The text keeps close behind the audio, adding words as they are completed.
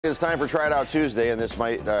It's time for Try It Out Tuesday, and this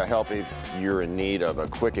might help if you're in need of a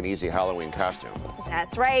quick and easy Halloween costume.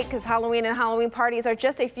 That's right, because Halloween and Halloween parties are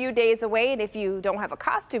just a few days away, and if you don't have a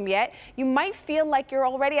costume yet, you might feel like you're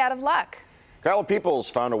already out of luck. Kyle Peoples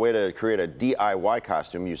found a way to create a DIY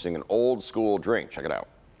costume using an old school drink. Check it out.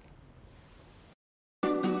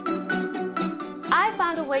 I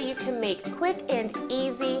found a way you can make quick and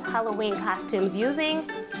easy Halloween costumes using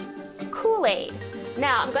Kool-Aid.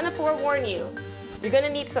 Now, I'm going to forewarn you. You're going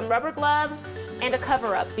to need some rubber gloves and a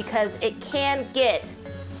cover-up because it can get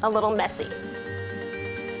a little messy.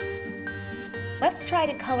 Let's try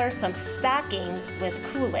to color some stockings with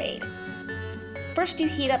Kool-Aid. First, you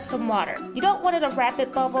heat up some water. You don't want it a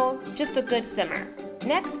rapid bubble, just a good simmer.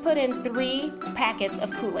 Next, put in 3 packets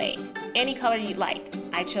of Kool-Aid, any color you'd like.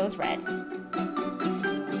 I chose red.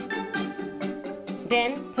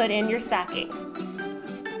 Then, put in your stockings.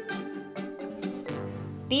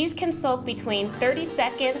 These can soak between 30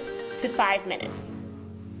 seconds to 5 minutes.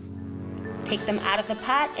 Take them out of the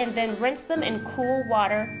pot and then rinse them in cool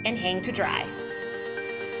water and hang to dry.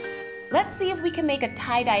 Let's see if we can make a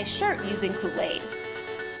tie-dye shirt using Kool-Aid.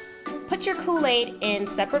 Put your Kool-Aid in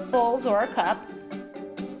separate bowls or a cup.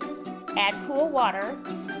 Add cool water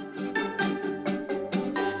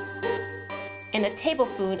and a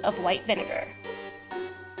tablespoon of white vinegar.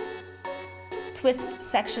 Twist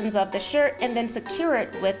sections of the shirt and then secure it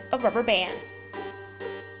with a rubber band.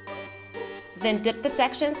 Then dip the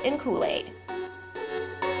sections in Kool-Aid.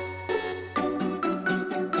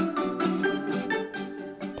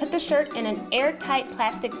 Put the shirt in an airtight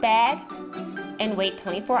plastic bag and wait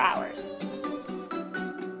 24 hours.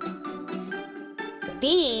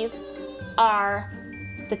 These are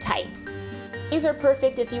the tights. These are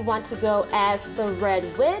perfect if you want to go as the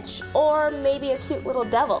Red Witch or maybe a cute little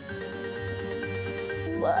devil.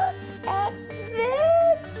 Look at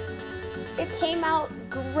this! It came out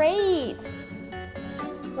great!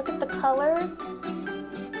 Look at the colors.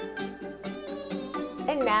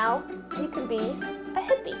 And now you can be a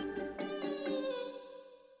hippie.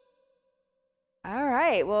 All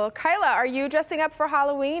right, well, Kyla, are you dressing up for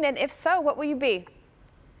Halloween? And if so, what will you be?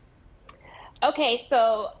 Okay,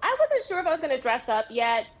 so I wasn't sure if I was going to dress up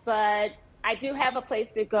yet, but I do have a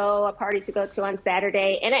place to go, a party to go to on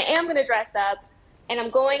Saturday, and I am going to dress up. And I'm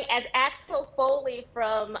going as Axel Foley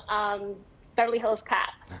from Beverly Hills Cop.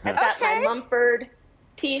 I've got my Mumford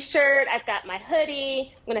t-shirt. I've got my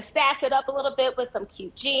hoodie. I'm going to sass it up a little bit with some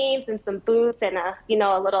cute jeans and some boots and a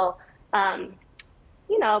little, a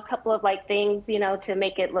couple of like things, to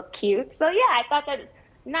make it look cute. So yeah, I thought that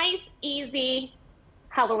nice, easy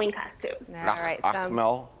Halloween costume. All right.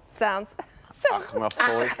 Sounds. It's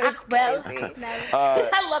crazy.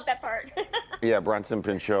 I love that part. Yeah, Bronson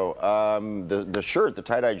Pinchot. The shirt, the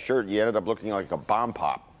tie-dyed shirt, you ended up looking like a bomb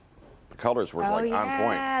pop. The colors were on point.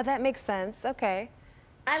 Yeah, that makes sense. Okay.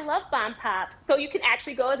 I love bomb pops. So you can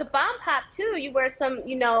actually go as a bomb pop too. You wear some,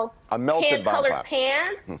 a melted bomb colored pop.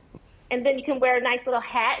 pants. And then you can wear a nice little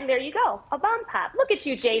hat, and there you go, a bomb pop. Look at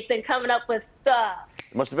you, Jason, coming up with stuff.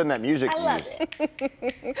 It must have been that music I love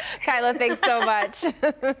it. Kyla, thanks so much.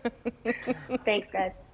 Thanks, guys.